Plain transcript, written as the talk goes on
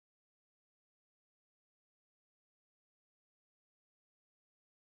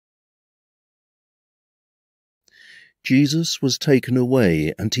Jesus was taken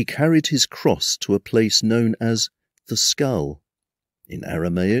away, and he carried his cross to a place known as the Skull. In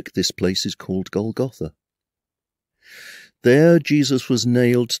Aramaic, this place is called Golgotha. There Jesus was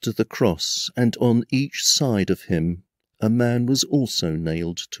nailed to the cross, and on each side of him a man was also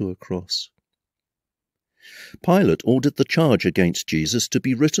nailed to a cross. Pilate ordered the charge against Jesus to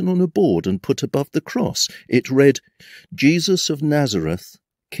be written on a board and put above the cross. It read, "Jesus of Nazareth,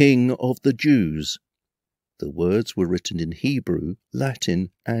 King of the Jews." The words were written in Hebrew, Latin,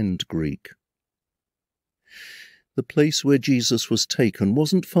 and Greek. The place where Jesus was taken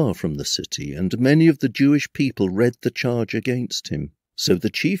wasn't far from the city, and many of the Jewish people read the charge against him. So the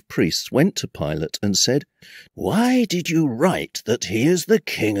chief priests went to Pilate and said, "Why did you write that he is the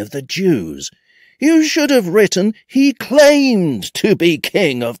King of the Jews? You should have written, he claimed to be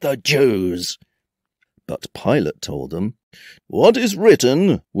King of the Jews." But Pilate told them, "What is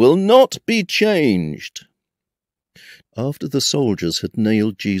written will not be changed." After the soldiers had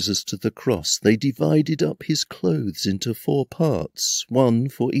nailed Jesus to the cross, they divided up his clothes into 4 parts, one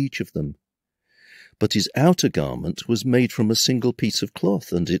for each of them. But his outer garment was made from a single piece of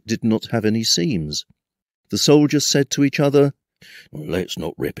cloth, and it did not have any seams. The soldiers said to each other, "Let's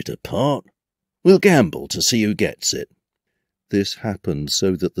not rip it apart. We'll gamble to see who gets it." This happened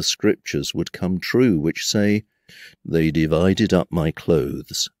so that the scriptures would come true, which say, "They divided up my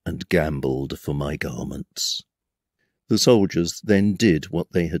clothes and gambled for my garments." The soldiers then did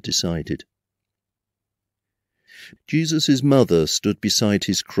what they had decided. Jesus' mother stood beside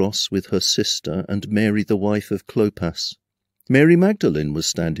his cross with her sister and Mary, the wife of Clopas. Mary Magdalene was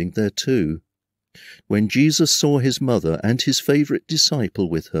standing there too. When Jesus saw his mother and his favourite disciple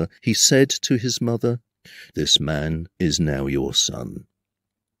with her, he said to his mother, "This man is now your son."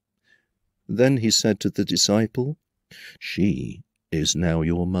 Then he said to the disciple, "She is now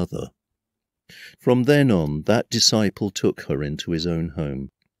your mother." From then on, that disciple took her into his own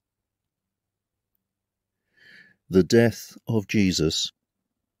home. The death of Jesus.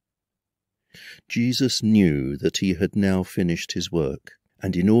 Jesus knew that he had now finished his work,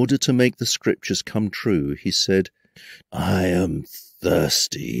 and in order to make the scriptures come true, he said, "I am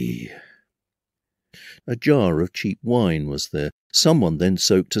thirsty." A jar of cheap wine was there. Someone then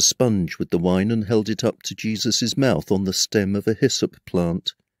soaked a sponge with the wine and held it up to Jesus' mouth on the stem of a hyssop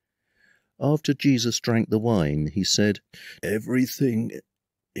plant. After Jesus drank the wine, he said, "Everything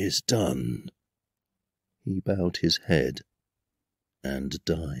is done." He bowed his head and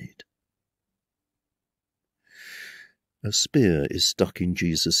died. A spear is stuck in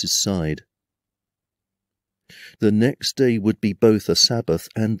Jesus' side. The next day would be both a Sabbath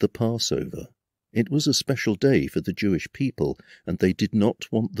and the Passover. It was a special day for the Jewish people, and they did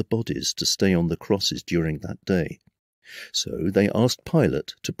not want the bodies to stay on the crosses during that day. So they asked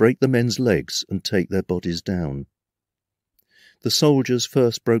Pilate to break the men's legs and take their bodies down. The soldiers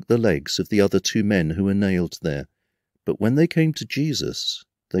first broke the legs of the other 2 men who were nailed there, but when they came to Jesus,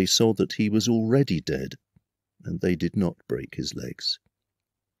 they saw that he was already dead, and they did not break his legs.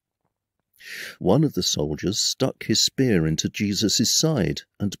 One of the soldiers stuck his spear into Jesus' side,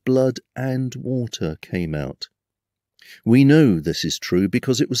 and blood and water came out. We know this is true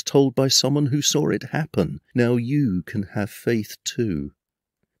because it was told by someone who saw it happen. Now you can have faith too.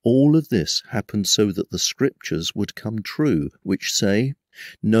 All of this happened so that the scriptures would come true, which say,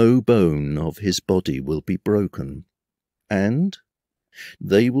 "No bone of his body will be broken," and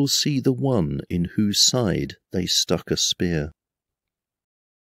 "They will see the one in whose side they stuck a spear."